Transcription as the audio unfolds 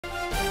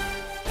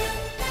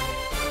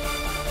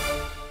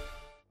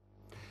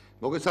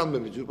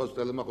მოგესალმებით ჯგუფის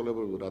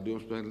ტელემაყურებელო რადიო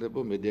მსმენელებო,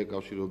 მედია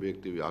კავშირი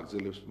ობიექტივი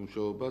აგრძელებს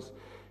მუშაობას.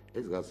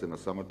 ეს გასცემა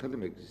სამართალი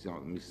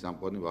მის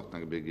წამყვანი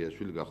ვახტანგ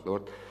ბეგიაშვილი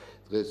გახლავართ.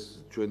 დღეს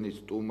ჩვენი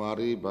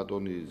სტუმარი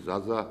ბატონი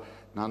ზაზა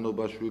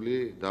ნანობაშვილი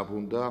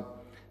დაბრუნდა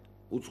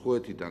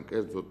უცხოეთიდან,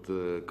 კერძოდ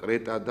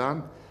კრეტადან,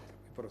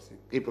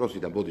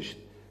 კვიპროსიდან, ბოდიში.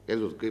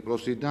 კერძოდ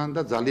კვიპროსიდან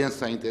და ძალიან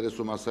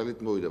საინტერესო მასალით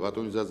მოვიდა.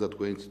 ბატონი ზაზა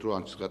თქვენიც რო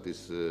ანჩისხატის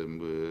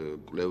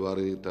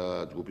მკვლევარი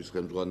და ჯგუფის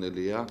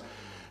ხელმძღვანელია.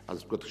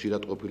 ასე ვთქვათ,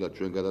 ხშირად ყოფილა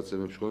ჩვენ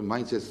გადაცემებში, ხოლმე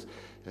მაინც ეს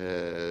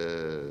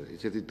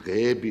ისეთი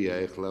დღეებია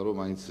ეხლა, რომ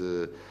მაინც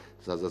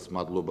ზაზას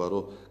მადლობა,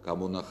 რომ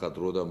გამონახა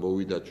დრო და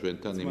მოვიდა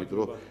ჩვენთან, იმიტომ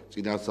რომ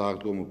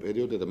წინასააღდგომო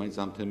პერიოდია და მაინც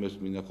ამ თემებს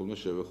მინდა ხოლმე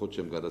შევეხოთ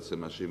ჩემ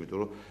გადაცემაში, იმიტომ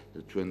რომ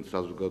ჩვენ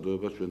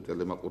საზოგადოებას, ჩვენ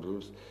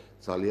ტელემაყურებლებს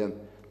ძალიან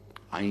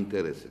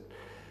აინტერესებს.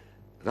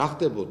 რა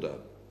ხდებოდა?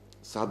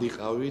 სად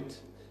იყავით?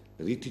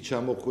 რითი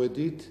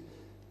ჩამოხვედით?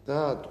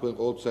 და თქვენ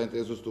ყოველთვის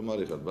საინტერესო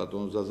სტუმარი ხართ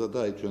ბატონ ზაზა და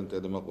აი ჩვენ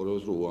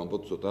ტელემაყურებელს რო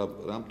ვამბობთ ცოტა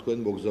რამ თქვენ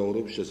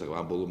მოგზაურობის შესახებ,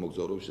 ამ ბოლო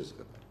მოგზაურობის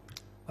შესახებ.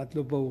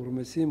 მადლობა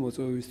ურმესი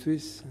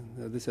მოწვევისთვის,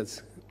 როდესაც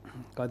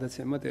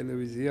გადაცემა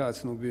ტელევიზია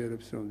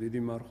აცნობიერებს რომ დიდი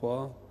მარხვა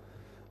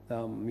და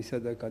მისა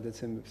და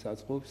გადაცემებს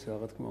აწყობს,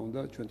 რა თქმა უნდა,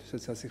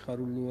 ჩვენთვისაც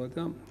სასიხარულოა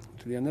და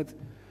მთლიანად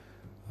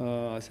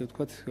ასე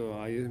ვთქვათ,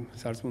 აი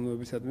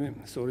სარწმუნოებისადმი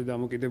სწორი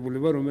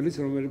დამოკიდებულება, რომელიც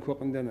რომელი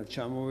ქვეყნიდანაც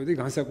ჩამოვედი,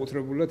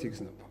 განსაკუთრებულად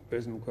იგრძნობა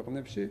ბერძნულ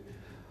ქვეყნებში.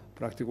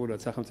 პრაქტიკულად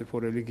სახელმწიფო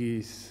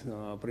რელიგიის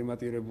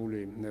პრიმატირებული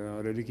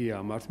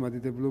რელიგია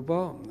მართლმადიდებლობა,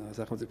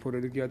 სახელმწიფო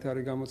რელიგიათ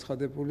არის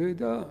გამოცხადებული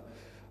და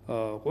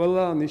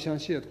ყველა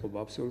ნიშანში ეთყობა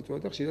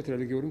აბსოლუტურად და ხშირად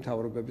რელიგიური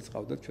მთავრობებიც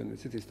ყავდათ ჩვენ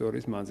ვიცით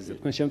ისტორიის მანძილზე.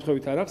 თქვენ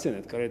შემთხვევით არ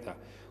ახსენეთ კრეტა.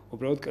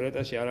 უბრალოდ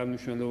კრეტაში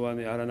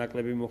არამნიშვნელოვანი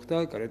არანაკლები მოხდა,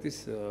 კრეტის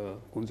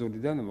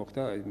კუნძულიდან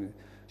მოხდა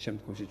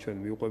შემდგომში ჩვენ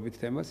მივყვებით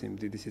თემას იმ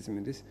დიდი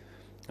სიწმინდის,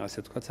 ასე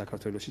ვთქვათ,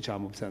 საქართველოში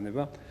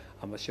ჩამობრძანება,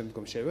 ამას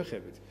შემდგომ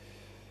შევეხებით.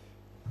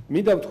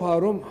 მინდა ვთქვა,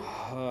 რომ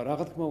რა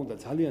თქმა უნდა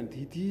ძალიან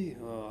დიდი,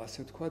 ასე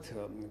ვთქვათ,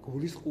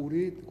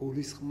 გულისყური,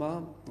 გულისხმა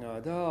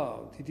და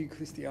დიდი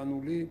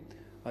ქრისტიანული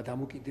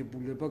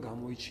დამოკიდებულება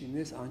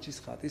გამოიჩინეს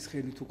ანჩისხატის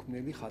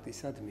ხელითუქმნელი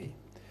ხატისადმი.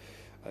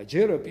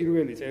 ჯერ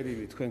პირველი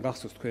წერილი თქვენ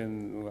გახსოვთ, თქვენ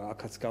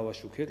აქაც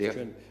გავაშუქეთ,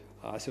 ჩვენ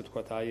ასე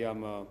ვთქვათ, აი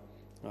ამ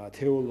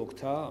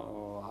თეოლოგთა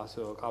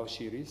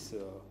კავშირის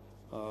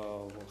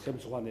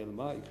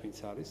ხელმძღვანელმა, იქ ვინც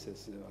არის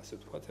ეს ასე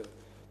ვთქვათ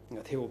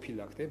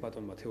თეოფილაქტე,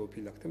 ბატონმა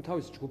თეოფილაქტემ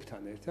თავის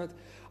ჯგუფთან ერთად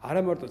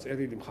არა მარტო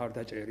წერილი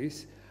მხარდაჭერის,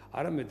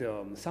 არამედ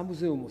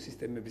სამუზეუმო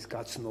სისტემების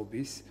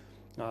გაცნობის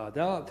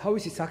და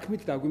თავისი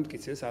საქმით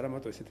დაგვიმტკიცეს, არა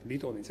მარტო ესეთი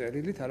ლიტონი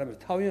წერილით, არამედ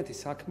თავიანთი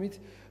საქმით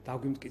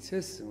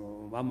დაგვიმტკიცეს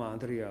მამა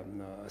ანდრია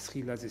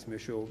სხილაძის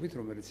მეშვეობით,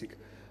 რომელიც იქ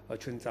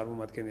ჩვენი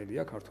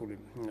წარმომადგენელია, ქართული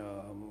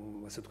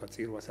ასე ვთქვათ,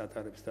 წირვას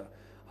ატარებს და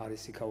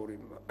არის იქაური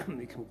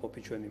იქ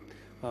მყოფი ჩვენი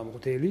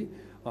მღვდელი,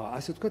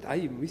 ასე ვთქვათ,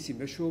 აი მისი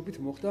მეშვეობით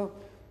მოხდა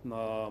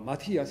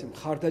მათი ასე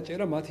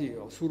მხარდაჭერა, მათი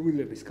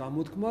სურვილების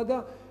გამოთქმა და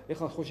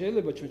ეხლა ხო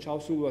შეიძლება ჩვენ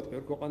ჩავსულვათ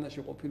ბევრ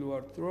ქვეყანაში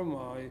ყოფილვართ, რომ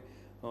აი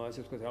ასე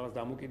ვთქვათ, რაღაც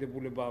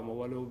დამოკიდებულება,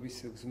 მოვალეობის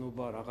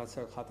გზნობა,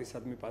 რაღაცა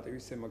ხატისადმი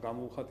პატივისცემა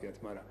გამოუხატიათ,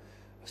 მაგრამ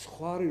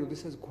სხვა არის,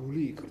 როდესაც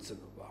გული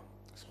იგრძნობა.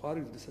 სხვა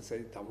არის, როდესაც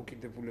აი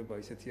დამოკიდებულება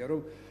ისეთია,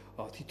 რომ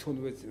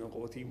თვითონვე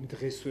ყოველთვის იმ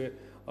დღესვე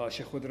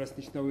შეხვედრას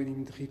ნიშნავენ,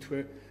 იმ დღითვე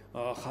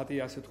ხატი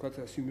ასე ვთქვათ,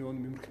 სიმეონ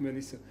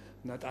მიმრქმელის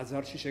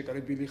ტაძარში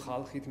შეკრებილი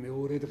ხალხით,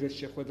 მეორე დღეს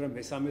შეხვედრა,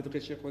 მესამე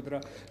დღეს შეხვედრა.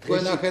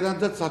 თქვენ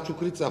ახერანდაც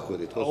საჩუქრით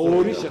წახვედით, ხო?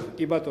 ორი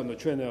კი ბატონო,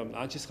 ჩვენ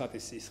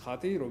ანჩისხატის ის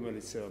ხატი,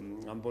 რომელიც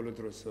ამ ბოლო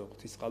დროს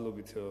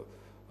ღვთისყალობით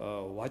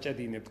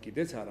ვაჭედინებთ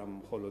კიდეც, არა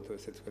მხოლოდ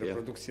ესეთ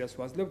რეპროდუქციას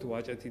ვაძლევთ,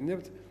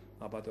 ვაჭედინებთ.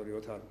 ბატონი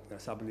ოთარ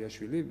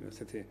საბლიაშვილი,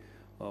 ესეთი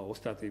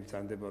ოსტატი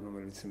ბრძანდება,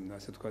 რომელიც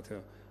ასე ვთქვათ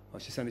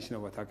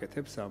შესანიშნავად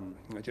აკეთებს ამ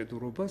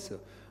ჭედურობას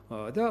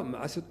და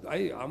ასე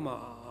აი ამ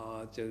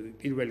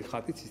პირველი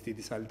ხატიც ის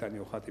დიდი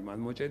სალიტანიო ხატი მან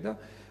მოჭედა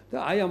და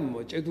აი ამ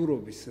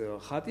ჭედურობის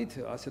ხატით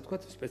ასე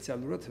ვთქვათ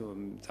სპეციალურად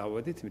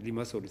წავედით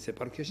ლიმასოლის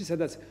ეპარქიაში,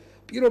 სადაც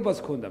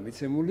პირობას ჰქონდა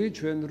მიცემული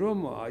ჩვენ რომ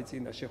აი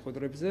წინა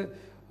შეხვედრებზე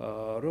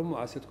რომ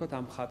ასე ვთქვათ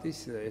ამ ხატის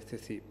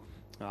ერთ-ერთი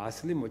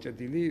ასლი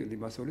მოჭედილი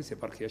ლიმასოლის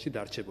ეპარქიაში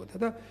დარჩებოდა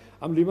და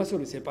ამ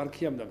ლიმასოლის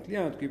ეპარქიამ და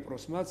მთლიანად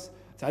კვიპროსმაც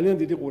ძალიან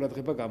დიდი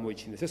ყურადღება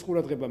გამოიჩინეს. ეს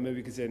ყურადღება მე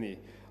ვიგზენი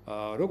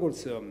როგორც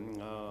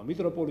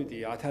მიტროპოლიტი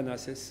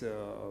ათანასეს,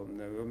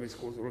 რომელიც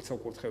როცა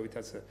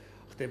კურთხევითაც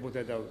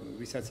ხდებოდა და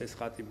ვისაც ეს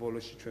ხატი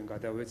ბოლოში ჩვენ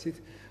გადავეცით,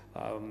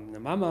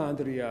 მამა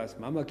ანდრიას,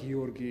 მამა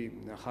გიორგი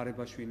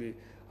ხარებაშვილი,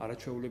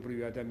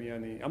 არაჩვეულებრივი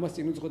ადამიანი. ამას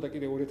წინ უძღოდა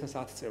კიდე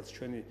 2010 წელს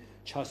ჩვენი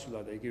ჩასვლა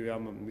და იგივე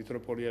ამ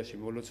მიტროპოლიაში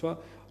მოლოცვა,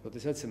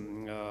 როდესაც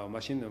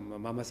მაშინ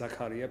მამა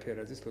ზაქარია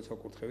ფერაძის ლოცვა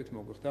კურთხევით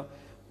მოგვხდა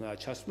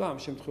ჩასვლა. ამ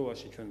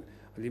შემთხვევაში ჩვენ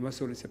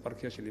ლიმასოლის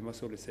ეპარქიაში,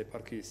 ლიმასოლის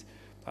ეპარქიის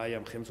აი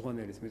ამ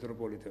ხელმძღვანელის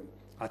მიტროპოლიტ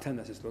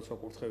ათანასის ლოცვა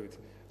კურთხევით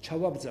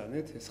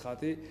ჩავაბრძანეთ ეს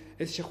ხატი.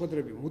 ეს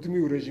შეხვედრები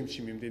მუდმივ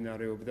რეჟიმში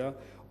მიმდინარეობდა,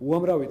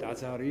 უამრავი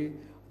ტაძარი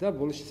და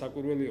ბოლოში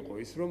საკვირველი იყო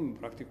ის, რომ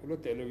პრაქტიკულად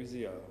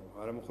ტელევიზია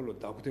არა მხოლოდ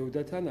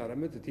დაგვდევდა თან,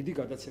 არამედ დიდი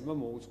გადაცემა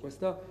მოუწყვეს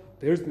და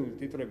ბერძნული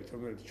ტიტრებით,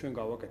 რომელიც ჩვენ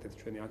გავაკეთეთ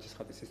ჩვენი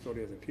ანჩისხატის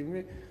ისტორიაზე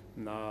ფილმი,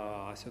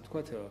 ასე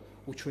ვთქვათ,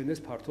 უჩვენეს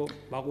ფართო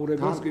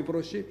მაყურებელს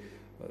კვიპროსში.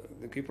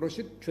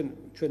 კვიპროსში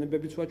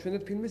ჩვენებებიც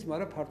ვაჩვენეთ ფილმის,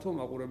 მაგრამ ფართო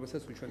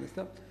მაყურებელსაც უჩვენეს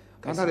და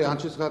კან არის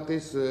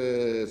ანჩისხატის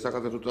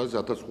საკათედრო თვალის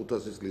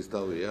 1500 წლის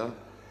თავია.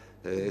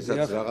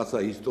 ესაც რაღაცა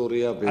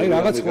ისტორია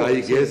ბეგიაშვილი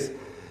გაიგეს.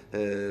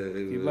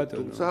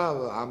 თუმცა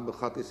ამ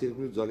ხატის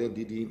ირგვლივ ძალიან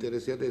დიდი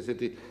ინტერესია და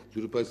ესეთი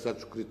ძვირფასი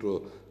საჩუქრით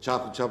რომ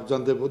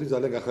ჩაბრძანდებოდი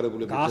ძალიან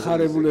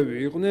გახარებულები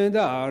იყვნენ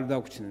და არ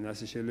დაგვრჩნენ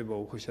ასე შეიძლება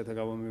უხეშად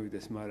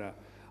გამომივიდეს, მაგრამ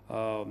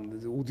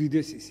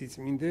უდიდესი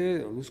სიწმინდე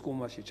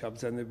ლუსკომაში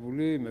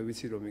ჩაბრძანებული, მე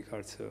ვიცი რომ იქ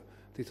არც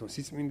თვითონ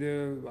სიწმინდე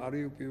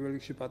არის პირველ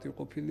რიგში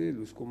პატივყოფილი,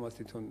 ლუსკომას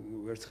თვითონ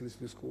ვერცხლის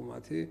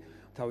ლუსკომათი,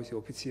 თავისი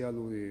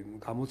ოფიციალური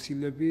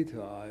გამოცილებით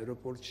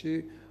აეროპორტში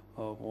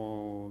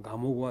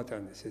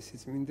გამოგვატანეს ეს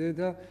სიწმინდე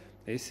და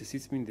ეს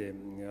სიწმინდე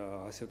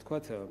ასე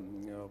ვთქვათ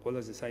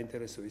ყველაზე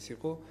საინტერესო ის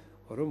იყო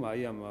რომ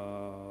აი ამ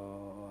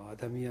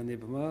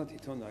ადამიანებმა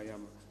თვითონ აი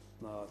ამ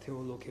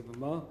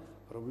თეოლოგებმა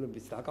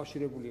რომლებიც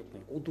დაკავშირებული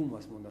იყვნენ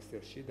ყუდუმას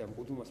მონასტერში და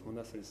ყუდუმას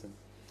მონასტრის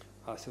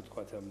ასე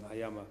ვთქვათ აი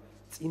ამ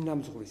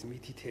წინამძღვრის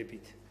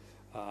მითითებით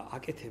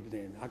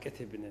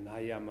აკეთებდნენ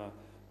აი ამ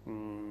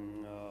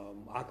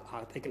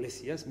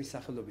ეკლესიას, მის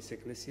სახელობის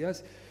ეკლესიას,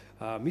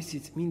 მისი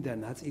წმინდა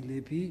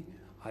ნაწილები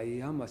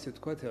აი ამ ასე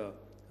ვთქვათ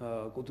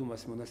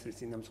ყუდუმას მონასტრის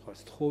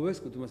წინამძღვარს თხოვეს,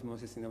 ყუდუმას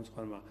მონასტრის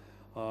წინამძღვარმა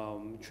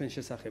ჩვენ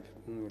შესახებ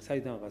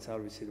საიდანღაც არ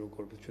ვიცი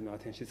როგორ ჩვენ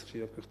ათენშიც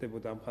ხშირად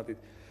გვხდებოდა ამ ხატით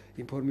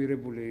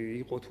ინფორმირებული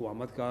იყო თუ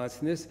ამათ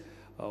გააცნეს,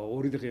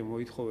 2 დღე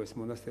მოითხოვეს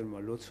მონასტერმა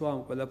ლოცვა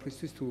ამ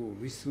ყველაფრისთვის თუ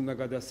ვის უნდა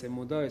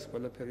გადასცემოდა ეს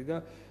ყველაფერი და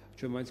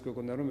ჩვენ მაინც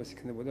გვეგონა რომ ეს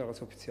იქნებოდა რაღაც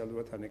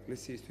ოფიციალურად ან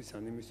ეკლესიისთვის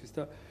ან იმისთვის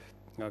და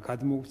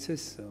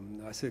გადმოუცეს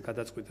ასე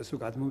გადაწყვიტეს რომ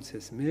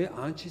გადმოუცეს მე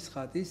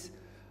ანჩისხატის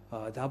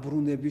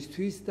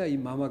დაბრუნებისთვის და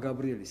იმ მამა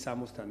გაბრიელის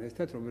სამოსთან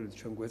ერთად რომელიც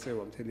ჩვენ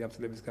გვეწევა მთელი ამ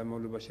წლების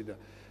განმავლობაში და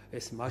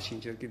ეს მაშინ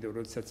ჯერ კიდევ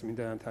როდესაც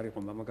წმინდანად არ იყო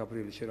მამა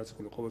გაბრიელი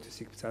შერაცხული ყოველთვის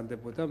იქ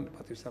ბრძანდებოდა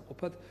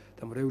პატივსაყოფად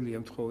და მრევლი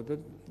ემთხოვოდა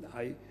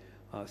აი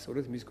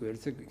სწორედ მის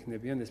გვერდზე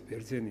იქნებიან ეს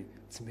ბერძენი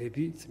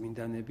ძმები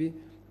წმინდანები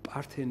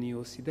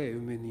პართენიოსი და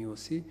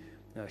ევმენიოსი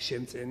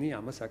შემწენი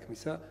ამას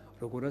საქმისა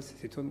როგორაც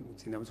თვითონ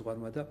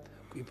წინამძღვარმა და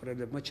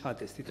კვიპრელებმა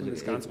ჩადეს თვითონ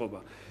ეს განწყობა.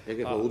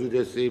 ეგრე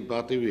უდიდესი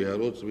პატივია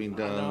რომ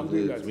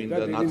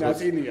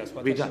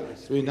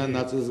წმინდა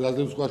ნაწილს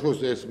გაზრდებს სხვა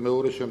შორის ეს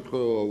მეორე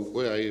შემთხვევა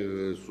უკვე აი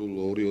სულ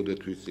 2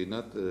 თვის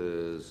წინათ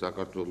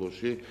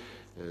საქართველოში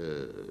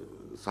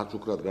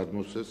საჩუქრად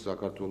გადმოსცეს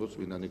საქართველოს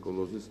წმინდა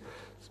ნიკოლოზის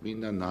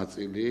წმინდა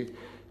ნაწილი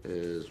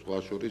სხვა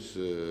შორის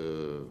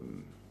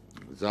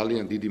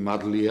ძალიან დიდი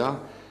მადლია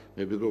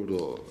მე ვფიქრობ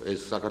რომ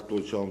ეს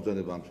საქართველოს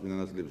ჩამომძანება ამ წმინდა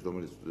ნაწილების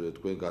რომელიც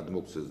თქვენ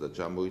გადმოგცეს და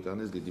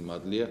ჩამოიტანეს დიდი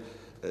მადლია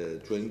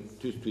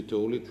ჩვენთვის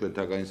თითოეული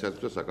ჩვენთან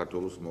განსაცდელს და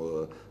საქართველოს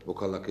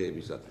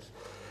მოქალაქეებისათვის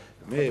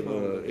მე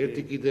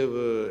ერთი კიდევ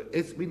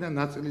ეს წმინდა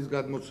ნაწილის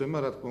გადმოცემა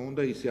რა თქმა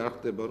უნდა ისე არ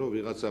ხდება რომ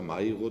ვიღაცა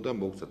მაიღო და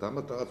მოგცა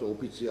ამათ რაღაც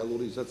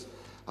ოფიციალური ისაც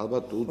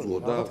ალბათ უძღო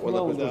და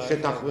ყველაფერს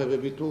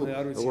შეთანხმებები თუ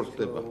როგორ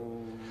ხდება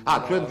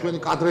ჩვენი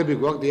კადრები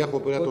გვაქვს დიახ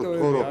ოპერატორს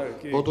თქო რომ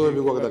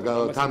ფოტოები გვაქვს და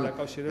თან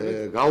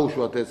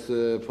გაუშვათ ეს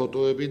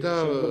ფოტოები და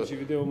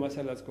ვიდეო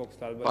მასალაც გვაქვს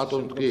ალბათ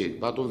ბატონ კი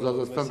ბატონ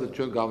ზაზასთან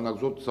ჩვენ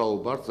გავნაგზობთ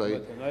საუბარს აი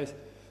ეს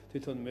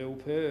თვითონ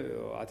მეუფე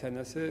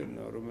ათანასე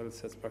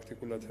რომელსაც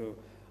პრაქტიკულად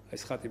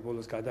ეს ხატი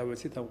ბოლოს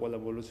გადავეცით ამ ყველა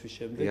მოლოცვის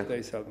შემდეგ და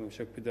ის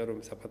შეგვიდა რომ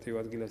საპატიო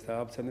ადგილას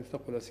დააბრძანებს და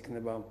ყველას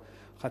იქნება ამ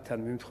ხატთან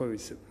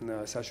მიმთხვევის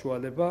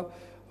საშუალება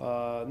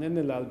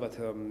ნელ-ნელა ალბათ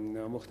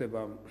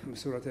მოხდება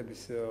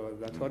სურათების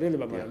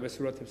დათვალიერება, მაგრამ მე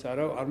სურათებს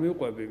არ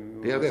მივყვები.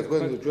 დიახ,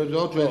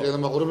 ჩვენ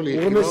ტელემაყურებელი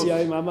იქნება. უმეტესი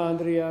აი მამა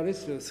ანდრია არის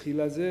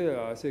სხილაზე,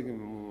 ასე იგი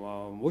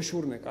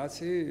მოშურნე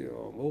კაცი,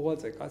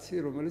 მოღვაწე კაცი,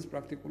 რომელიც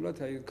პრაქტიკულად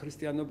აი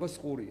ქრისტიანობას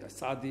ყურია,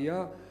 სწადია,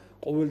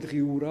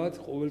 ყოველდღიურად,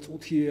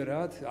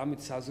 ყოველწუთიერად,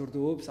 ამით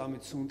საზრდოობს,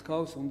 ამით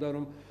სუნთქავს, უნდა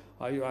რომ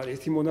აი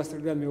ერთი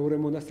მონასტრიდან მეორე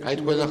მონასტრში. აი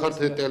თქვენ ახალ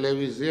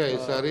ტელევიზია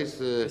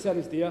ეს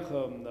არის დიახ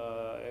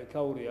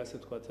ეკაური ასე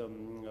ვთქვათ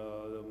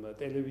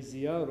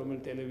ტელევიზია,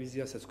 რომელიც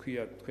ტელევიზიასაც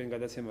ქვია თქვენ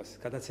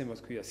გადაცემას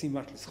ქვია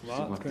სიმართლის ხმა,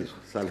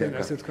 თქვენ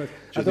ასე ვთქვათ.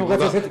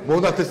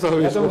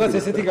 რატომღაც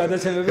ესეთი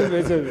გადაცემები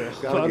მეძებია.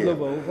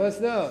 ხარლობა უფას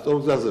და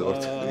სტომზაზე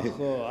ვართ.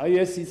 ხო, აი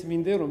ეს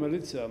სიწმინდე,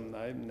 რომელიც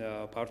აი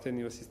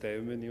პართენიოსის და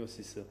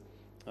ევმენიოსის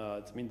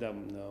წმინდა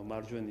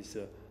მარჯვენის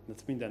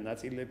წმინდა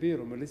ნაწილები,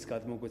 რომელიც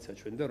გადმოგვეცა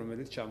ჩვენ და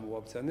რომელიც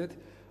ჩამოვაბრძანეთ.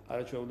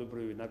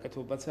 არაჩვეულებრივი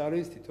ნაკეთობაც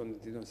არის,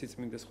 თვითონ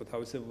სიწმინდეს ხო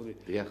თავისებული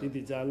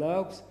დიდი ძალა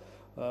აქვს.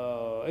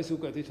 ეს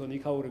უკვე თვითონ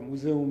იქაური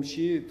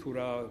მუზეუმში თუ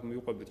რა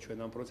მივყვებით ჩვენ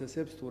ამ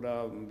პროცესებს, თუ რა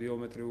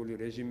ბიომეტრიული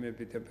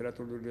რეჟიმები,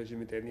 ტემპერატურული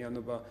რეჟიმი,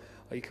 ტენიანობა,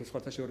 იქ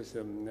სხვათაშორის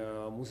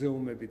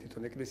მუზეუმები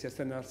თვითონ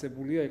ეკლესიასთან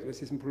არსებულია,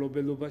 ეკლესიის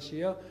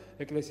მფლობელობაშია,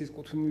 ეკლესიის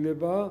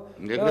კუთვნილება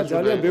და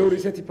ძალიან ბევრი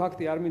ისეთი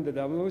ფაქტი არ მინდა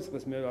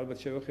დამოვიწყდეს, მე ალბათ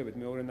შევეხებით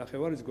მეორე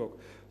ნახევარის გვაქვს,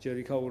 ჯერ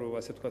იქაურო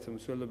ასე ვთქვათ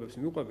მსვლელობებს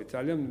მივყვებით,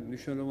 ძალიან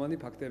მნიშვნელოვანი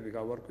ფაქტები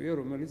გავარკვია,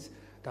 რომელიც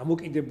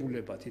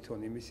დამოკიდებულება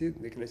თვითონ იმისი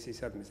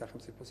ეკლესიისადმი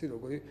სახელმწიფოსი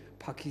როგორი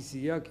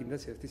ფაქიზია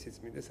კიდაც ერთი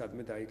სიწმინდე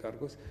სადმე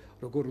დაიკარგოს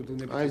როგორ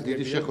უდუნებით აი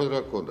დიდი შეხვედრა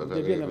გქონდა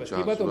და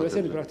კი ბატონო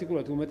ესენი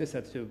პრაქტიკულად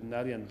უმეტესად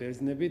არიან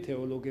ბერძნები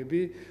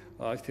თეოლოგები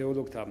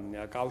თეოლოგთა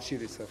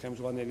კავშირის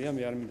ხელმძღვანელია,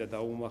 მე არ მინდა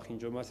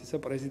დაუმახინჯო მას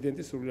ისა,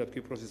 პრეზიდენტი სრულიად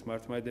კვიპროსის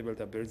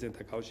მართლმადიდებელთა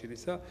ბერძენთა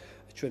კავშირისა,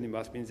 ჩვენი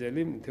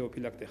მასპინძელი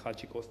თეოფილაქტე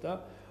ხაჩიკოსდა,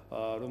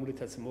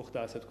 რომლითაც მოხდა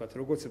ასე ვთქვათ,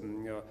 როგორც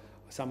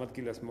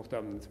სამადგილას მოხდა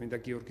წმინდა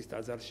გიორგის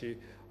ტაძარში,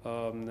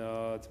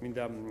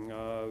 წმინდა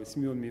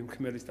სიმეონ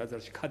მიმხმელის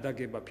ტაძარში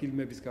ქადაგება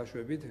ფილმების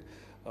გაშვებით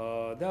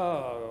და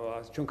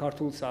ჩვენ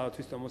ქართულ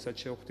საათვისდომოსაც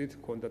შევხვდით,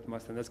 გქონდათ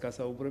მასთანაც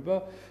გასაუბრება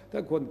და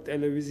გქონდათ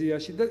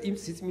ტელევიზიაში და იმ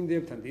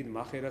სიწმინდეებთან დიდ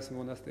მახერას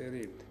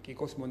მონასტერი,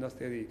 კიკოს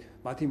მონასტერი,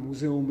 მათი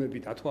მუზეუმები,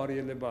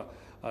 დათვალიერება,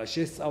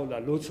 შესწავლა,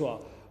 ლოცვა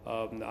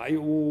აი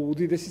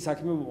უდიდესი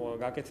საქმე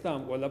გაკეთდა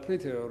ამ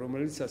ყველაფრით,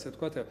 რომელიც ასე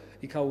ვთქვათ,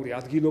 იქაური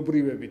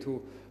ადგილობრივები თუ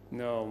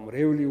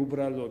რეული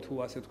უბრალო თუ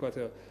ასე ვთქვათ,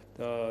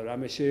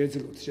 რამე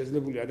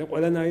შეძლებული არიან,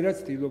 ყველანაირად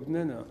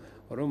ცდილობდნენ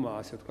რომ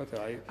ასე ვთქვათ,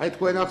 აი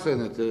თქვენ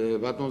ახსენეთ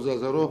ბატონ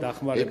ზაზა, რომ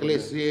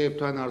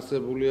ეკლესიებთან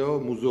არსებულიაო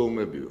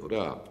მუზეუმებიო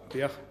რა.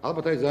 დიახ.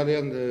 ალბათ აი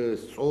ძალიან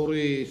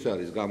სწორი ის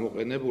არის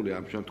გამოყენებული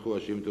ამ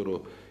შემთხვევაში, იმიტომ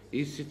რომ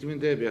ის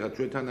სიწმინდეები ახლა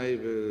ჩვენთან აი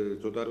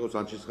ცოტა როგორც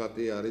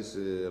ანჩისხატი არის,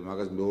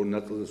 მაგას მეორე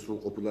ნაწილზე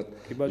სრულყოფილად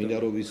მინდა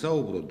რომ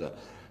ვისაუბროთ და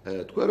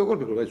თქვენ როგორ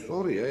ფიქრობთ, აი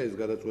სწორია ეს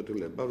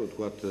გადაწყვეტილება, რომ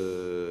თქვათ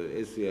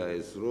ესია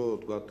ეს,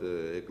 რომ თქვათ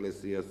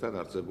ეკლესიასთან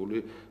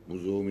არსებული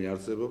მუზეუმი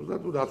არსებობს და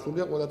თუ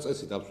დაცულია ყველა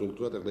წესით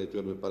აბსოლუტურად, ახლა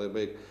ჩვენ მეპარება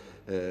იქ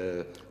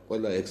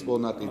ყველა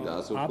ექსპონატი და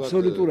ასე ვთქვათ.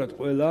 აბსოლუტურად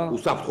ყველა.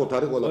 უსაფრთხოდ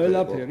არის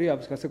ყველაფერი,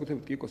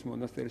 განსაკუთრებით კიკოს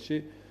მონასტერში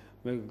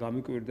მე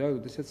გამიკვირდა,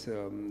 როდესაც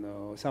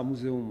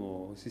სამუზეუმო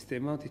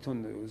სისტემა თვითონ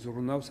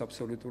ზრუნავს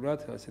აბსოლუტურად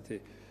ასეთი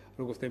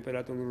როგორც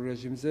ტემპერატურულ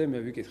რეჟიმზე, მე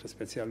ვიკითხე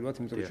სპეციალურად,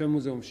 იმიტომ რომ ჩვენ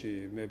მუზეუმში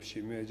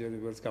მე ჯერ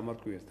ვერც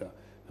გამარკვიეთ და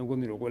მე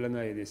მგონი რომ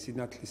ყველანაირი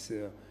სინათლის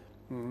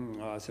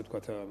ასე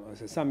ვთქვათ,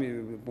 სამი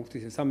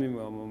პუნქტის, სამი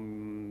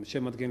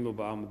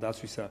შემადგენლობა ამ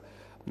დაცვისა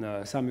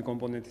სამი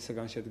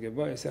კომპონენტისგან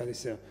შედგება, ეს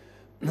არის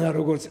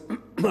როგორც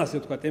ასე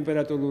ვთქვათ,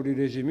 ტემპერატურული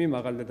რეჟიმი,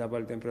 მაღალი და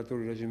დაბალი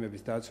ტემპერატურული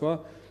რეჟიმების დაცვა,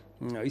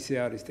 ისე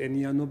არის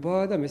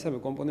ტენიანობა და მესამე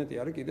კომპონენტი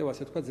არის კიდევ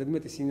ასე ვთქვათ,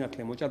 ზედმეტი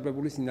სინათლე,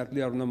 მოჭარბებული სინათლე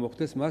არ უნდა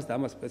მოხდეს მას და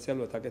ამას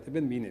სპეციალურად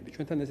აკეთებენ მინები.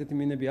 ჩვენთან ესეთი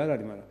მინები არ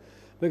არის, მაგრამ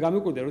მე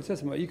გამიკვირდა, როდესაც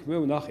იქ მე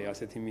ვნახე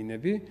ასეთი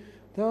მინები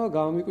და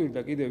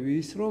გამიკვირდა კიდევ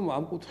ის, რომ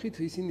ამ კუთხით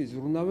ისინი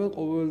ზრუნავენ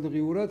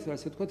ყოველდღიურად,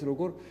 ასე ვთქვათ,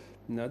 როგორ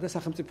და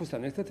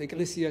სახელმწიფოსთან ერთად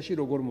ეკლესიაში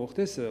როგორ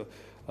მოხდეს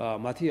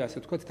მათი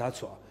ასე ვთქვათ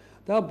დაცვა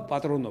და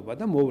პატრონობა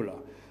და მოვლა.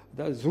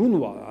 და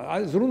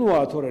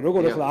ზრუნვაა თორე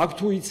როგორ ახლა აქ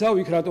თუ იცავ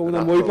იქ რატო უნდა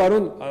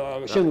მოიპარონ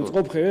შენ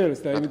უწყობ ხელს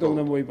და იმიტომ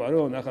უნდა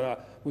მოიპარონ ახლა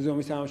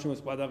მუზეუმის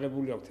თანამშრომლებს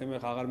პადაღებული აქვს თემე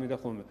აღარ მინდა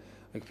ხოლმე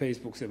ეგ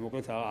Facebook-ზე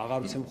მოკლედ აღარ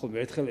ვიცემ ხოლმე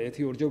ერთხელ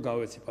 1-2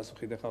 გავეცი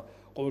პასუხი და ხა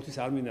ყოველთვის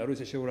არ მინდა რომ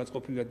ესე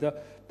შეურაცხყოფილად და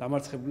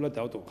დამარცხებულად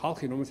დავტო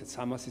ხალხი რომელსაც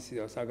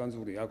 300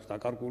 საგანძური აქვს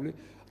დაკარგული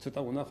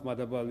ცოტა უნდა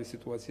ხმადაბალი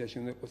სიტუაციაში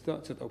უნდა იყოს და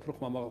ცოტა უფრო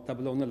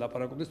ხმამაღლდაბლა უნდა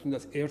ლაპარაკობდეს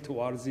თუნდაც ერთ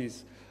ვარზის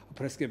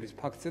ფრესკების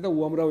ფაქტზე და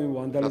უამრავი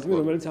ვანდალიზმი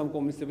რომელიც ამ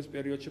კომუნისტების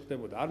პერიოდში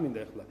ხდებოდა არ მინდა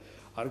ახლა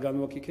არ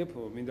განვაკიქებ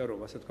მინდა რომ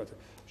ასე ვთქვათ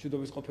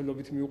მშვიდობის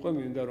ყოფილობით მივყვე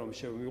მინდა რომ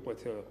მივყვეთ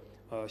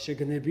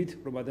შეგნებით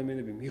რომ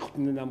ადამიანები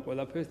მიხვდნენ ამ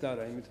ყველაფერს და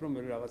არა იმით რომ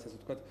მე რაღაც ასე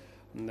ვთქვათ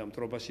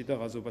მტრობაში და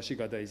ღაზობაში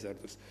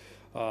გადაიზარდოს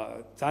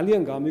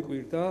ძალიან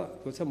გამიკვირდა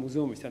როცა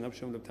მუზეუმის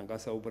თანამშრომლებთან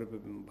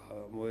გასაუბრებები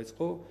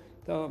მოეწყო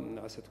და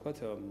ასე ვთქვათ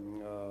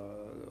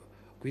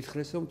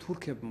გვითხრეს რომ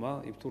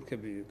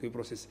თურქები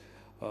კვიპროსის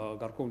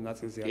გარკვეულ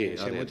ნაწილზე არის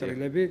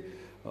შემოჭრილები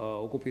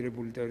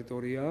ოკუპირებული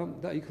ტერიტორია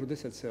და იქ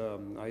როდესაც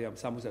აი ამ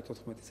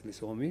 74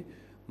 წლის ომი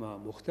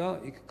მოხდა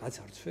იქ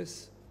გაძარცვეს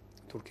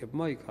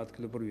თურქებმა იქ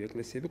ადგილობრივი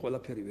ეკლესიები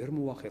ყველაფერი ვერ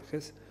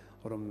მოახერხეს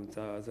რომ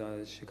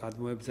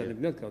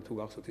გადმოებრძანებინათ თუ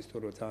გახსოვთ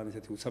ისტორია ძალიან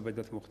ისეთი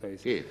უცაბედად მოხდა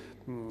ის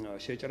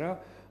შეჭრა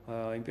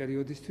იმ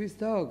პერიოდისთვის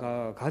და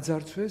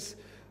გაძარცვეს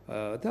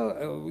და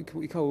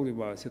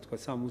იქაურება ასე თქვა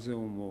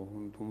სამუზეუმო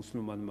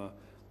მუსლიმანმა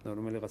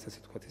რომელიღაც ასე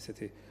თქვა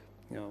ესეთი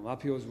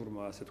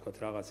მაფიოზურმა ასე თქვა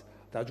რაღაც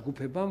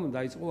დაჯგუფებამ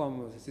დაიწყო ამ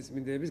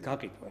სიწმინდეების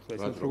გაყიდვა. ახლა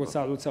ეს როგორც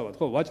სალოცავად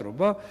ხო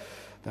ვაჭრობა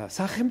და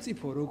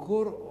სახელმწიფო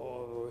როგორ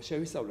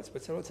შევისწავლეთ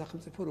სპეციალურად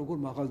სახელმწიფო როგორ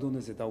მაღალ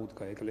დონეზე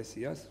დაუდგა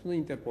ეკლესიას, თუნდაც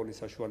ინტერპოლის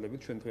საშუალებით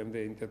ჩვენ დღემდე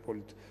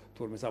ინტერპოლით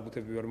თორმე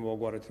საბუთები ვერ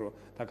მოაგვარეთ რომ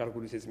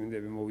დაკარგული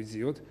სიწმინდეები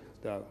მოვიზიოთ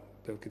და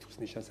ბევრ კითხვის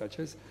ნიშანს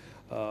აჩენს.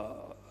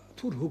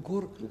 თუ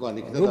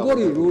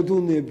როგორი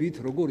როდონებით,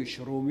 როგორი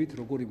შრომით,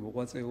 როგორი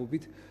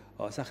მოღვაწეობით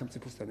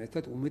სახელმწიფოსთან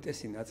ერთად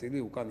უმეტესი ნაწილი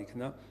უკან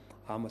იქნა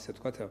ამ ასე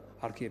ვთქვათ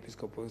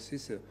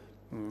არქიეპისკოპოსის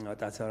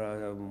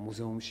ტაძარ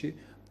მუზეუმში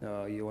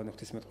იოანე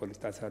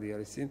ღვთისმეტყველის ტაძარი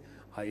არის წინ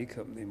აი იქ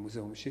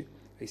მუზეუმში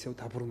ისევ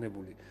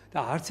დაბრუნებული და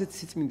არც ერთ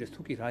სიწმინდეს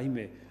თუ კი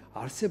რაიმე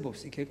არსებობს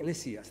იქ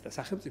ეკლესიას და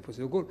სახელმწიფოს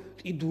როგორ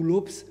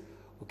ყიდულობს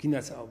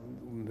გინაც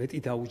მეტი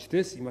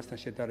დაუჯდეს იმასთან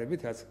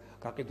შედარებით რაც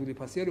გაყიდული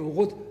ფასი არის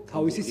ოღონდ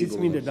თავისი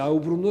სიწმინდე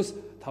დაუბრუნოს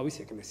თავის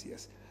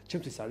ეკლესიას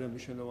ჩემთვის ძალიან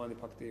მნიშვნელოვანი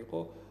ფაქტი იყო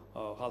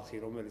ხალხი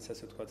რომელიც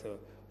ასე ვთქვათ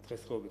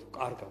დღესდღეობით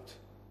კარგავთ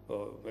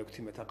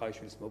მექვთიმე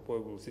თაყაიშვილის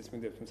მოპოვებულ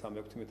სიწმინდეებს, თუმცა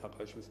მექვთიმე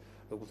თაყაიშვილის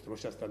როგორც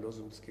დროშას და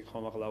ლოზუნგს კი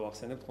ხომ ახლა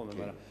ვახსენებთ ხოლმე,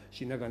 მაგრამ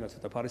შინაგანაც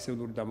ცოტა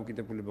ფარისეულური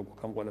დამოკიდებულება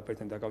გვაქვს ამ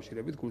ყველაფერთან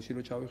დაკავშირებით, გულში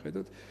რო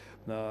ჩავიხედოთ,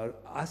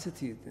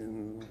 ასეთი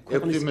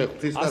ექვთიმე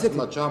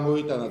ღვთისკაცმა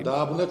ჩამოიტანა,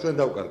 დააბუნა, ჩვენ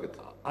დავკარგეთ.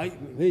 აი,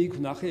 მე იქ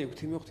ვნახე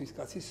ექვთიმე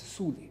ღვთისკაცის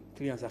სული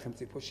მთლიან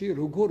სახელმწიფოში,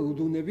 როგორ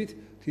უდუნებით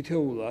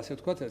თითოეულ, ასე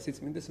ვთქვათ,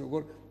 სიწმინდეს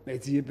როგორ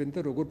ეძიებენ და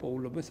როგორ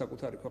პოულობენ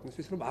საკუთარი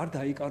ქვეყნისთვის, რომ არ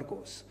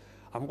დაიკარგოს.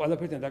 ამ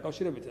ყველაფერთან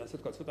დაკავშირებით, ასე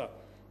ვთქვათ, ცოტა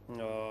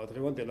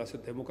დღევანდელ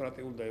ასე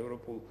დემოკრატიულ და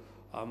ევროპულ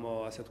ამ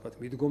ასე ვთქვათ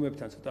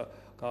მიდგომებთან ცოტა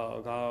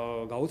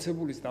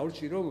გაოცებულის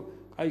დავლში, რომ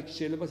აი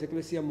შეიძლება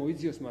ეკლესია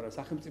მოიძიოს, მაგრამ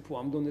სახელმწიფო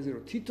ამ დონეზე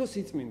რომ თითო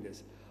სიწმინდეს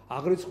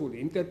აღრიცხული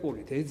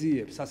ინტერპოლით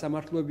ეძიებს,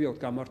 სასამართლოები აქვს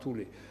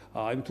გამართული,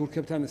 აი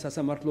თურქებთან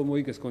სასამართლო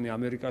მოიგეს კონი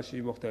ამერიკაში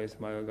მოხდა ეს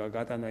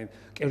გატანა იმ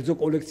კერძო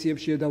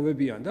კოლექციებში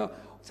ედავებიან და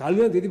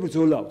ძალიან დიდი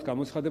ბრძოლა აქვს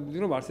გამოცხადებული,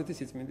 რომ არცეთი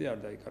სიწმინდე არ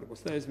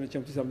დაიკარგოს და ეს მე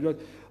ჩემთვის ამბობთ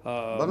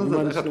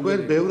ბანოზე თქვენ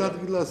ბევრ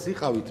ადგილას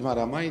იყავით,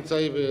 მაგრამ მაინც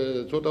აი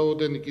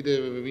ცოტაოდენი კიდე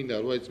მინდა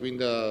რომ აი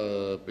წმინდა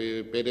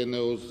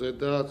პერენეოსზე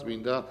და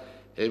წმინდა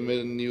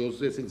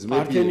ემენიოსზე ესენი ძმები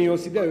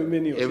პართენიოსი და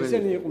ემენიოსი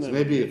ესენი იყვნენ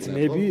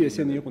ძმები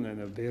ესენი იყვნენ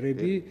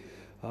ბერები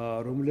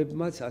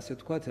რომლებმაც ასე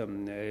ვთქვათ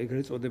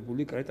ეგრეთ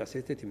წოდებული კრეტას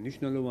ერთ-ერთი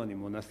მნიშვნელოვანი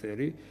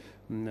მონასტერი,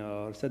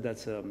 სადაც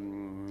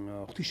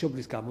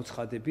ღვთისმშობლის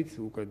გამოცხადებით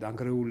უკვე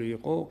დანგრეული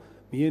იყო,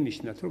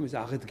 მიენიშნათ, რომ ეს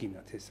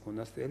აღედგინათ ეს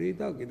მონასტერი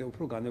და კიდევ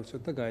უფრო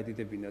განევცოთ და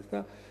გაედიდებინათ და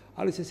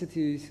არის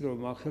ესეთი ის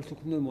რომ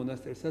ხელთუქმნელ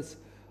მონასტერსაც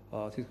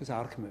თითქოს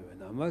არ ქმევენ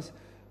ამას,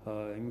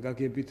 იმ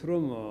გაგებით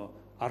რომ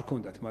არ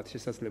ქონდათ მათ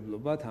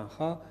შესაძლებლობა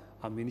თანხა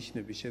ამ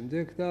მინიშნების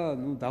შემდეგ და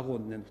ნუ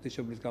დაღონდნენ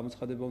ღვთისმშობლის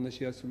გამოცხადება უნდა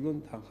შეასრულონ,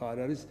 თანხა არ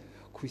არის,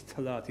 ქვის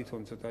თლა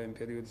თვითონ ცოტა იმ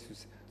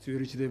პერიოდისთვის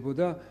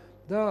ძვირიჭდებოდა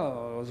და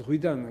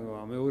ზღვიდან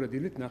მეორე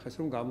დილით ნახეს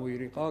რომ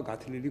გამოირიყა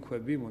გათლილი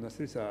ქვები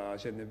მონასტრის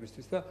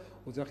აშენებისთვის და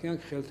უძახიან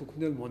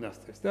ხელთუქმნელ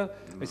მონასტერს და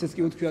ესეც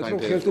კი უთქვიათ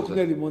რომ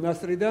ხელთუქმნელი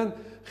მონასტრიდან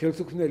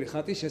ხელთუქმნელი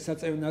ხატი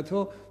შესაწევნათო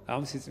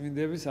ამ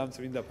სიწმინდების ამ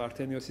წმინდა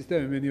პართენიოსის და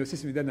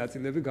ემენიოსის მიდა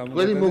ნაწილები გამოგატანეს.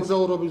 ყველი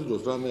მოგზაურობის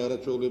დროს რამე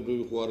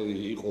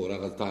არაჩვეულებრივი იყო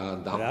რაღაც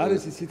რა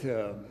არის ისიც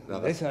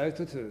ეს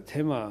საერთოდ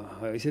თემა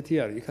ისეთი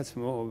არის, იქაც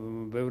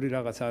ბევრი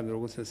რაღაც ან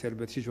როგორც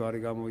სერბეთში ჯვარი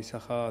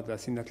გამოისახა და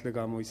სინათლე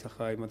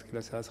გამოისახა იმ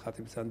ადგილას სადაც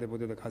ხატი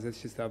ბრძანდებოდა და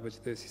გაზეთშიც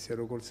დააბეჭდეს ისე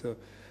როგორც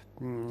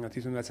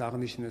თვითონაც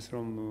აღნიშნეს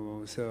რომ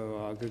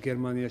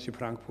გერმანიაში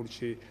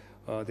ფრანკფურტში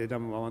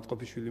დედამ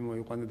ავანტყოფიშვილი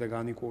მოიყვანა და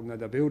განიკურნა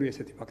და ბევრი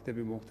ესეთი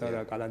ფაქტები მოხდა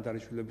რა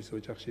კალანდარიშვილების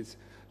ოჯახშიც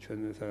ჩვენ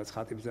სადაც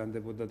ხატი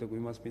ბრძანდებოდა და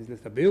გვიმას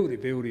პინძლეს და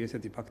ბევრი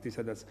ესეთი ფაქტი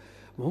სადაც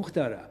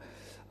მოხდა რა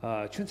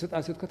ჩვენ ცოტა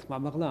ასე ვთქვათ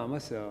მამაღლა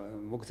ამას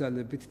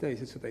მოგზალებით და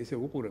ისე ცოტა ისე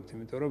უყურებთ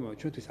იმიტომ რომ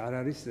ჩვენთვის არ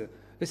არის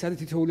ეს არის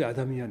თითოეული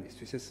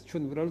ადამიანისთვის ეს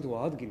ჩვენ უბრალოდ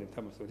ვაადგილებთ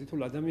ამას რომ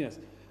თითოეულ ადამიანს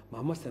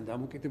მამასთან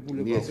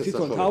დამოკიდებულება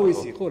თვითონ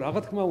თავისი ხო რა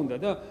თქმა უნდა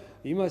და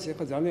იმას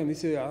ეხლა ძალიან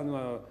ისე ანუ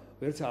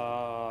ვერც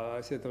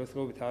ესე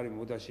დღესდღეობით არის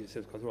მოდაში ესე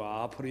ვთქვათ რომ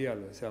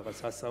ააფრიალო ეს რაღაც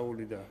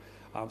სასაული და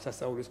ამ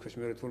სასაულის ქვეშ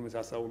მე თურმე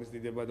სასაულის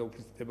დიდება და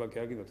უფლისდება კი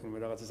აგინდა თურმე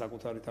რაღაცა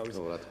საკუთარი თავის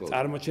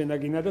წარმოჩენა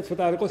გინდა და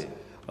ცოტა არ იყოს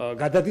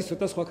გადადის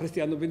ცოტა სხვა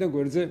ქრისტიანობიდან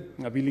გვერდზე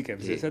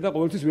ბილიკებზე ესა და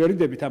ყოველთვის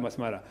ვერიდებით ამას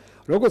მაგრამ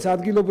როგორც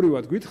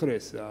ადგილობრივად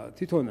გვითხრეს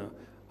თვითონ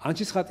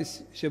ანჩისხატის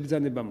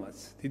შებრძანებამაც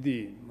დიდი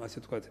ასე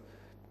ვთქვათ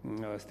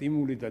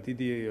სტიმული და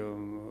დიდი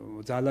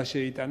ძალა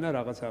შეიტანა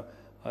რაღაცა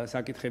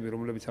საკითხები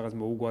რომლებიც რაღაც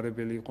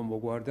მოუგვარებელი იყო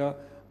მოგვარდა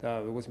და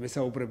როგორც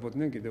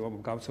მესაუბრებოდნენ კიდევ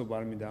გამცობა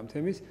არ მინდა ამ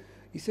თემის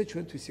ისე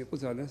ჩვენთვის იყო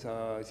ძალიან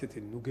ისეთი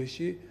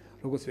ნუგეში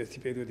როგორც ერთი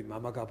პერიოდი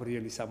მამა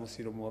გაბრიელის სამოსი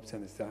რომ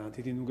მოაბცანეს ძალიან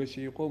დიდი ნუგეში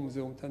იყო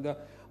მუზეუმთან და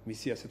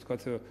მისი ასე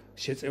ვთქვათ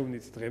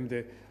შეწევნით დღემდე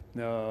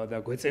და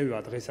გვეწევა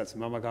დღესაც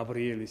მამა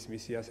გაბრიელის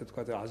მისი ასე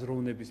ვთქვათ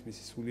აზროვნების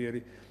მისი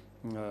სულიერი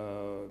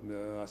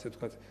ასე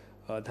ვთქვათ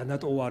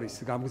დანატოვარის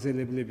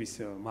გამგზელებლების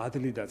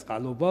მადლი და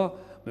წყალობა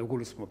მე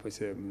გულისხმობ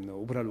ესე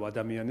უბრალო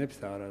ადამიანებს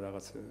და არა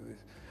რაღაც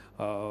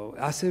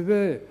ასევე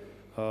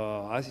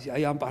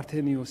აი ამ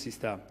პართენიოსის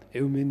და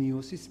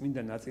ევმენიოსის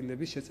წმინდა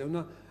ნაწილების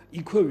შეწევნა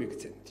იქვე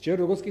ვიქცენთ.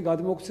 ჯერ როგორც კი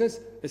გადმოგცეს,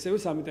 ესევე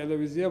სამი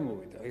ტელევიზია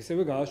მოვიდა.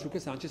 ესევე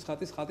გააშუქეს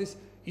ანჩისხატის ხატის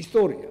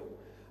ისტორია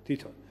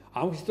თვითონ.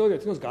 ამ ისტორია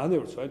თვითონ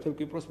განევრცვა თელ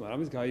კვიპროსმა,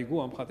 რამის გაიგო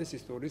ამ ხატის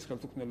ისტორიის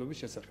ხელთუქმნელობის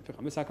შესახებ.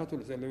 ხა მე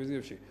საქართველოს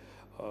ტელევიზიებში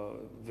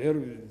ვერ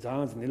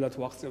ძალიან ძნელად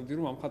ვახცევდი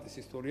რომ ამ ხატის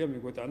ისტორია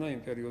მიგვეტანა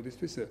იმ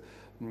პერიოდისთვის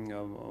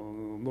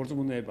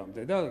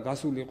მორწმუნეებამდე და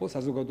გასული იყო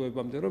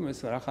საზოგადოებამდე რომ ეს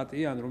რა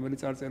ხატია ან რომელი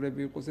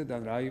წარწერები იყო და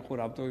რა იყო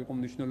რამტო იყო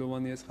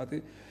მნიშვნელოვანი ეს ხატი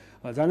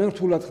ძალიან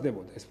რთულად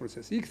ხდებოდა ეს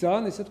პროცესი. იქ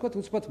ძალიან ესე თქვა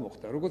უცბად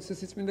მოხდა. როგორც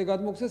ეს სიწმინდე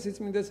გადმოგცეს,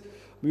 სიწმინდეს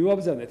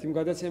მივაბრძანეთ იმ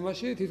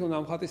გადაცემაში, თვითონ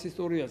ამ ხატის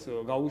ისტორიას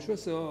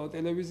გაუშვეს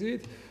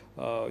ტელევიზიით.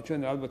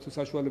 ჩვენ ალბათ თუ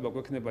საშუალება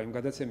გვექნება იმ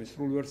გადაცემის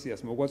სრულ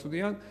ვერსიას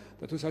მოგვაწვდიან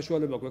და თუ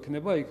საშუალება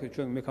გვექნება იქ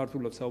ჩვენ მე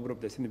ქართულად საუბრობ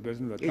და ისინი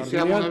ბერძნულად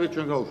კარგია.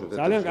 ჩვენ გავუშვეთ.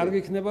 ძალიან კარგი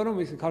იქნება რომ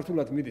ის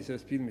ქართულად მიდის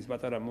ეს ფილმის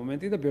პატარა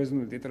მომენტი და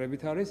ბერძნული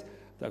ტიტრებით არის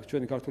და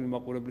ჩვენი ქართული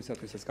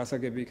მაყურებლისათვისაც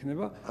გასაგები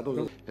იქნება.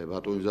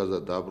 ბატონი ზაზა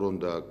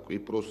დაბრუნდა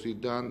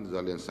კვიპროსიდან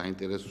ძალიან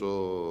საინტერესო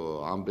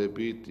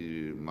ამბებით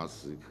მას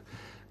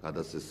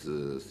გადასცეს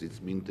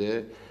სიწმინდე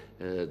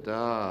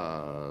და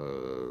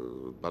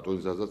ბატონი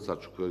ზაზაც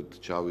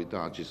საჩუქრით ჩავიდა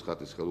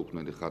ანჩისხატის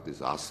ხელითუქმნელი ხატის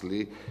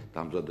ასლი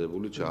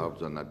დამზადებული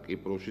ჩააბრძანა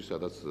კვიპროსში,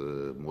 სადაც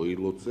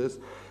მოილოცეს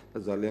და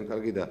ძალიან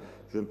კარგი და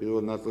ჩვენ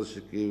პირველ ნაწილში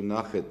კი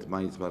ვნახეთ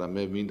მაინც, მაგრამ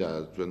მე მინდა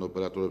ჩვენ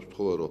ოპერატორებს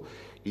ვთხოვე, რომ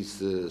ის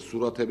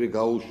სურათები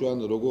გაუშვან,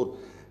 როგორ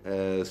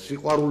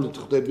სიყვარულით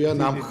ხდებიან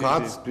ამ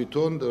ხატს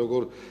თვითონ,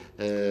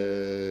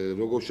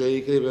 როგორ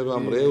შეიკრიბება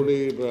მრევლი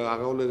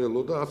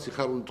აღავლენელო და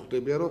სიხარულით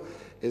ხდებიან, რომ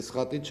ეს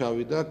ხატი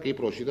ჩავიდა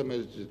კვიპროსში და მე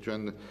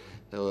ჩვენ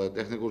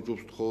ტექნიკურ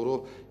ჯგუფს ვთხოვ, რომ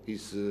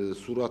ის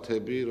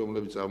სურათები,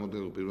 რომლებიც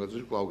წარმოდგენილ პირველ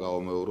ნაწილში კვლავ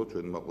გავამეორო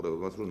ჩვენ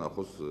მაყურებელს, რომ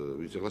ნახოს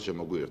ვის ახლა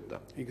შემოგვიერთდა.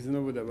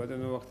 იგრძნობოდა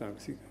ბატონო ვახტანგ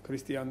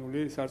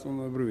ქრისტიანული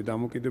სარწმუნოებრივი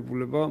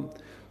დამოკიდებულება,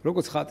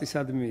 როგორც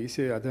ხატისადმი,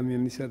 ისე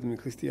ადამიანისადმი,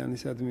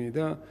 ქრისტიანისადმი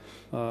და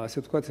ასე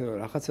ვთქვათ,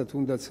 რაღაცა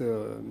თუნდაც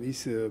ის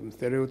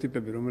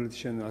სტერეოტიპები, რომელიც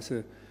შენ ასე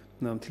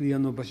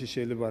მთლიანობაში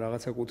შეიძლება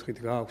რაღაცა კუთხით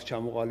გააქვს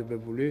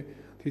ჩამოყალიბებული,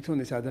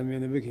 თვითონ ეს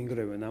ადამიანები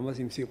გინგრევენ ამას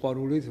იმ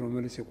სიყვარულით,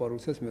 რომელიც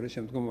სიყვარულსაც მე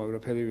შემდგომ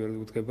აღრაფერი ვერ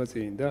უდგება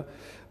წინ და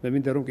მე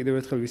მინდა რომ კიდევ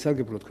ერთხელ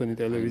ვისარგებლო თქვენი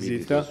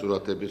ტელევიზიით და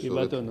სურათების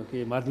ბატონო,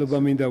 კი, მადლობა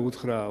მინდა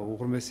უთხრა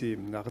უღრმესი,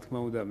 რა თქმა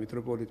უნდა,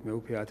 მიტროპოლიტ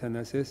მეუფე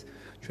ათანასეს,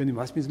 ჩვენი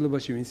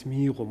მასპინძლობაში ვინც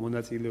მიიღო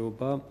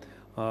მონაწილეობა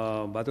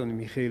ბატონი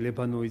მიხეილ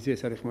ლებანოიძე,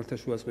 ეს არის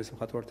ხმელთაშუა ზღვის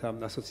მხატვართა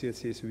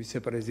ასოციაციის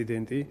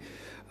ვიცე-პრეზიდენტი,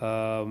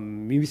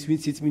 მის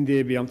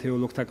სიწმინდეები ამ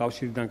თეოლოგთა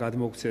კავშირიდან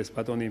გადმოგვცეს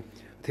ბატონი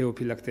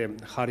თეოფილაქტე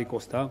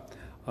ხარიკოსთა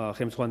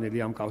ხელმძღვანელი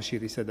ამ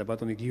კავშირისა და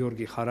ბატონი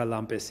გიორგი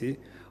ხარალამპესი,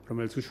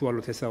 რომელიც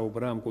უშუალოდ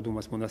ესაუბრა ამ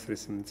კუდუმას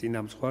მონასტრის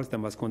წინამძღვარს და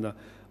მას ჰქონდა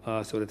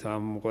სწორედ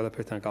ამ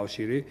ყველაფერთან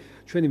კავშირი.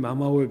 ჩვენი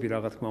მამაოები,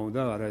 რა თქმა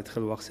უნდა,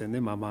 არაერთხელ ვახსენე,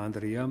 მამა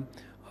ანდრია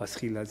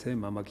ასხილაძე,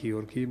 მამა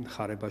გიორგი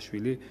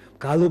ხარებაშვილი,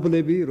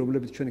 გალობლები,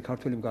 რომლებიც ჩვენი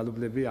ქართველი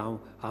მგალობლები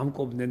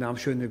ამკობდნენ,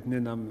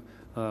 ამშვენებდნენ ამ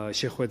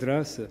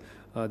შეხვედრას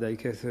და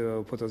იქ ეს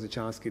ფოტოზე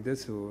ჩანს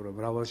კიდეც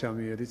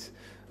მრავალჟამიერიც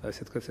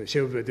ასე თქვა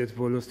შევვედეთ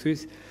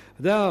ბოლოსთვის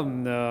და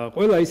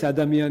ყველა ის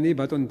ადამიანი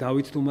ბატონი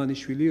დავით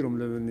თუმანიშვილი,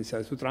 რომლებიც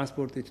თუ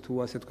ტრანსპორტით თუ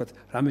ასე თქვა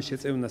რამე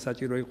შეწევნა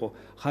საჭირო იყო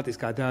ხატის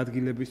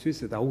გადაადგილებისთვის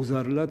და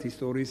უზარლად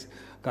ისტორიის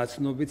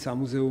გაცნობით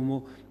სამუზეუმო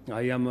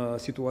აი ამ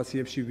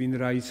სიტუაციებში ვინ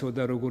რა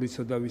იცოდა, როგორ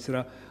იცოდა, ვის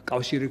რა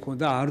კავშირი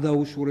ჰქონდა, არ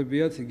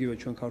დაუშურებიათ იგივე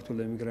ჩვენ ქართულ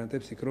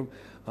ემიგრანტებს იქ რომ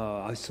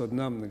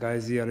ასწოდნა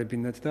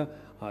გაეზიარებინათ და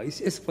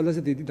ეს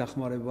ყველაზე დიდი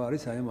დახმარება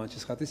არის აი ამ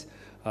ანჩისხატის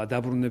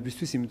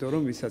დაბრუნებისთვის, იმიტომ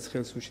რომ ვისაც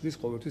ხელს უშლის,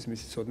 ყოველთვის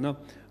მისი ცოდნა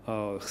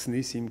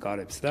ხსნის იმ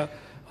კარებს და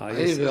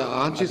აი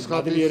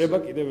ანჩისხატის ერება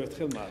კიდევ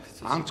ერთხელ მათ.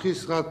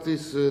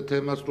 ანჩისხატის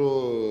თემას რო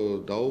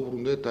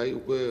დაუბრუნდეთ, აი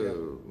უკვე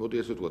მოდი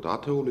ესე ვთქვათ,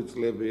 ათეული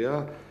წლებია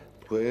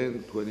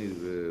თქვენი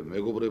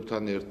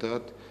მეგობრებთან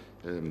ერთად,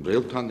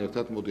 მრევლთან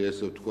ერთად, მოდი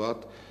ესე ვთქვათ,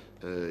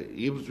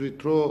 იბრძვით,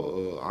 რომ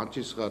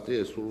ანჩისხატი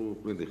ეს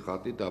სრულუფლიანი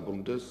ხატი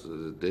დაბრუნდეს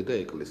დედა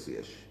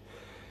ეკლესიაში.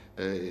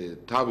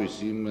 თავის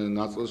იმ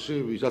ნაწილში,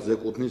 ვისაც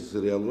ეკუთვნის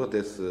რეალურად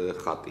ეს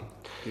ხატი.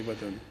 კი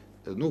ბატონო.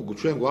 ნუ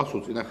ჩვენ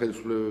გვახსოვს წინა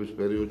ხელისუფლებების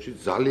პერიოდში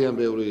ძალიან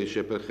ბევრი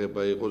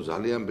შეფერხება იყო,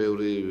 ძალიან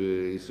ბევრი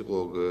ის იყო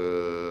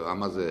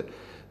ამაზე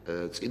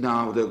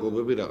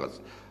წინააღმდეგობები რაღაც.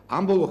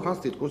 ამ ბოლო ხანს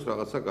თითქოს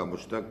რაღაცა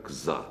გამოჩნდა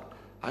გზა.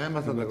 აი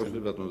ამასთან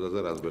დაკავშირებით ბატონო ზაზა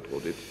რას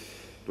გეტყოდით?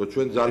 რომ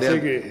ჩვენ ძალიან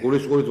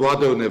გულისხმობით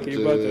ვადევნებთ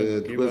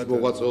თქვენს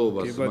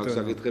მოღვაწეობას მაგ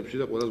საკითხებში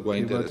და ყველას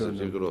გვაინტერესებს,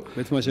 იმიტომ რომ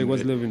მეც მას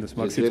შეგვაძლებინოს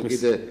მაგ სიტყვის.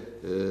 კიდე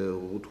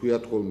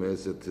უთქვიათ ხოლმე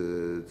ესეთ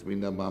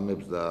წმინდა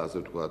მამებს და ასე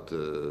ვთქვათ,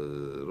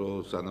 რომ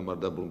სანამ არ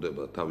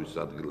დაბრუნდება თავის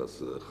ადგილას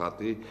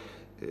ხატი,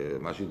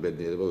 მაშინ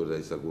ბედნიერება ვერ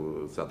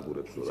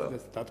დაისადგურებს რა.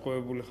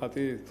 დატყვევებული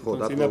ხატი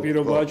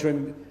წინაპირობაა ჩვენ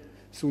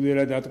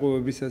სულიერად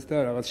დატყვევებისას და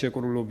რაღაც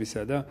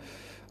შეკრულობისა და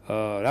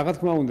რა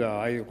თქმა უნდა,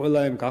 აი ყველა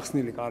ამ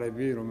გახსნილი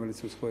კარები,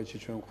 რომელიც უცხოეთში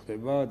ჩვენ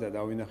გვხდება და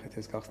დავინახეთ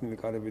ეს გახსნილი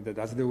კარები და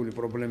დაძდეული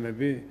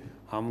პრობლემები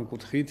ამ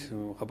კუთხით,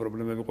 ხა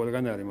პრობლემები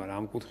ყველგან არის, მაგრამ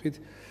ამ კუთხით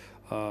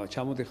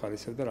ჩამოდიხარ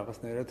ისევ და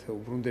რაღაცნაირად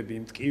უბრუნდები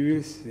იმ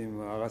ტკივილს, იმ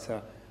რაღაცა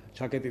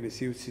ჩაკეტილი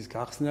სივრცის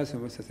გახსნას,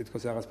 რომელსაც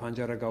თითქოს რაღაც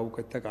ფანჯარა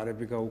გაუკეთდა,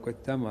 კარები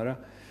გაუკეთდა, მაგრამ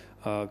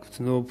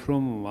გძნობ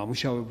რომ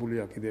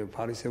ამუშავებულია კიდევ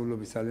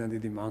ფარისევლობის ძალიან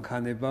დიდი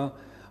მანქანება,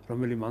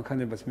 რომელიც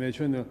მანქანებას მე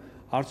ჩვენ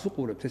არც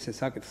უყურებთ ესე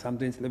საკითხს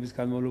ამდენი წლების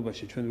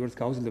განმავლობაში ჩვენ ვერც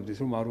გავძლებდით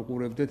რომ არ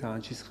უყურებდეთ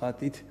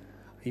ანჩისხატით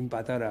იმ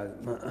პატარა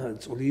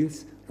წვლილს,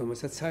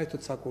 რომელსაც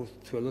საერთოდ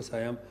საქართველოს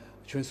აი ამ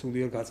ჩვენ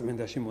სულიერ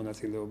გაწმენდაში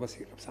მონაწილეობას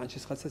იღებს.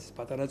 ანჩისხატსაც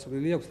პატარა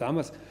წვლილი აქვს და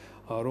ამას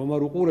რომ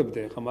არ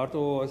უყურებდე, ხა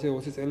მარტო ასე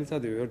 20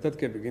 წელიწადი ვერ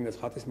დადგები, გინდაც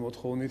ხატის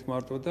მოთხოვნით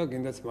მარტო და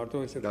გინდაც მარტო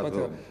ესე ვთქვათ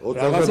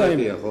რაღაცა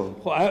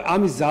ხო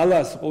ამის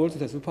ზალას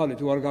ყოველთვის უფალი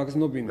თუ არ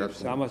გაგზნობინებს,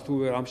 ამას თუ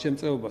ვერ ამ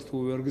შემწეობას თუ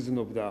ვერ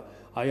გზნობ და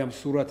აი ამ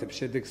სურათებს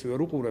შედეგს ვერ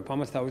უყურებ,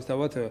 ამას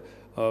თავისთავად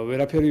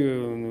ვერაფერი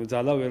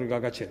ძალა ვერ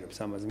გაგაჩერებს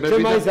ამაზე. მე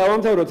მაინც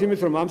დავამთავროთ იმით,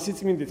 რომ ამ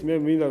სიწმინდით მე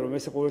მინდა რომ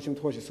ესე ყოველ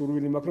შემთხვევაში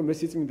სურვილი მაქვს, რომ მე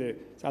სიწმინდე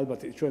ალბათ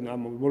ჩვენ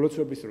ამ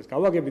მოლოცვების დროს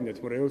გავაგებინეთ,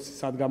 რეალს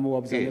სად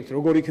გამოვაბრძანებთ,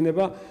 როგორ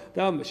იქნება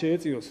და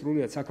შეეწიოს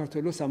სრულიად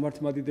საქართველოს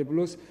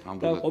სამართლმადიდებლოს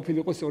და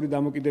ყოფილიყოს ორი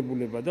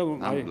დამოკიდებულება და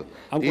აი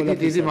ამ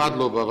ყველაფერს დიდი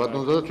მადლობა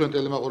ბატონო და ჩვენ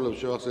ტელემაყურებლებს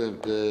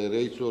შევახსენებთ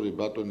რეჟისორი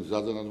ბატონი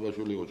ზაზა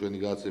ნანობაშვილი იყო ჩვენი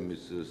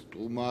გადაცემის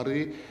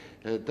სტუმარი.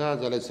 და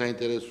ძალიან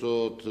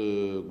საინტერესოდ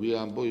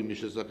გვიამბო იმის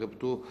შესახებ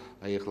თუ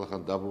აი ახლა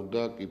ხან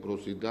დაბრუნდა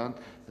კვიპროსიდან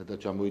და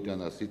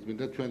ჩამოიტანა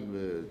სიწმინდა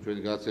ჩვენი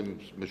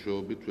გადაცემის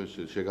მეშვეობით ჩვენ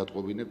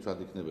შეგატყობინებთ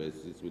სად იქნება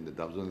ეს სიწმინდა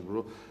დამზადებული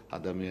რომ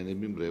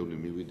ადამიანები მრევლი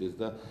მივიდეს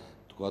და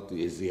თქვათ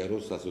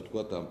ეზიაროს ასე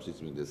თქვათ ამ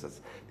სიწმინდესაც.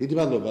 დიდი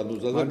მადლობა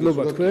ზაზა.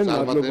 მადლობა თქვენ,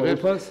 მადლობა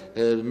უფას.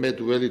 მე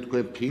დველი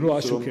თქვენ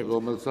ფილმს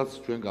რომელსაც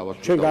ჩვენ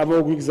გავაშვით. ჩვენ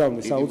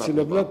გამოგვიგზავნეს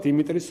აუცილებლად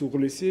დიმიტრის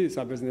უღლისი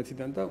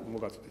საბერძნეთიდან და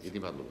მოგაწოდეთ. დიდი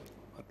მადლობა.